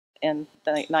in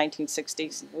the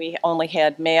 1960s, we only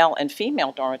had male and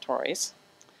female dormitories.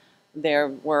 There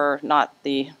were not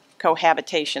the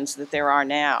cohabitations that there are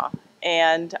now.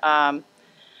 And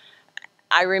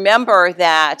I remember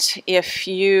that if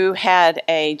you had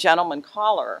a gentleman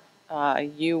caller,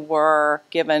 you were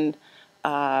given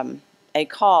a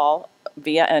call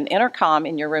via an intercom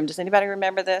in your room. Does anybody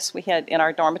remember this? We had, in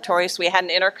our dormitories, we had an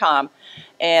intercom,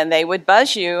 and they would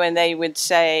buzz you and they would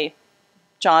say,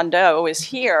 John Doe is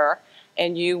here,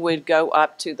 and you would go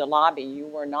up to the lobby. You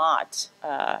were not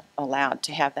allowed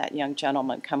to have that young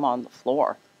gentleman come on the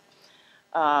floor.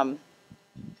 And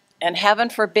heaven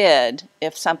forbid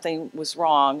if something was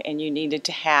wrong and you needed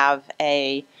to have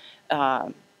a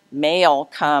male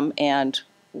come and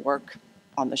work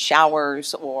on the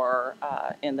showers or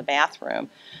in the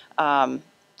bathroom.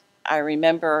 I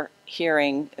remember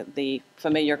hearing the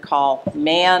familiar call,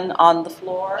 man on the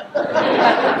floor.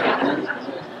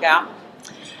 Yeah.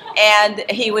 And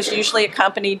he was usually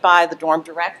accompanied by the dorm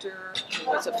director, who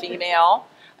was a female.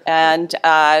 And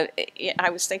I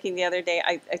was thinking the other day,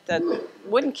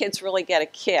 wouldn't kids really get a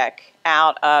kick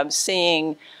out of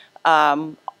seeing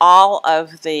all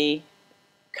of the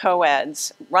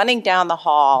co-eds running down the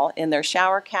hall in their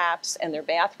shower caps and their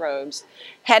bathrobes,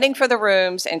 heading for the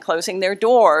rooms and closing their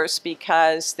doors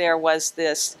because there was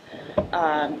this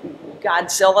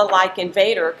Godzilla-like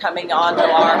invader coming onto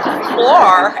our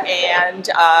floor and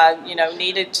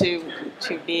needed to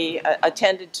be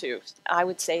attended to. I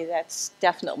would say that's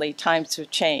definitely times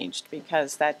have changed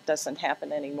because that doesn't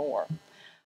happen anymore.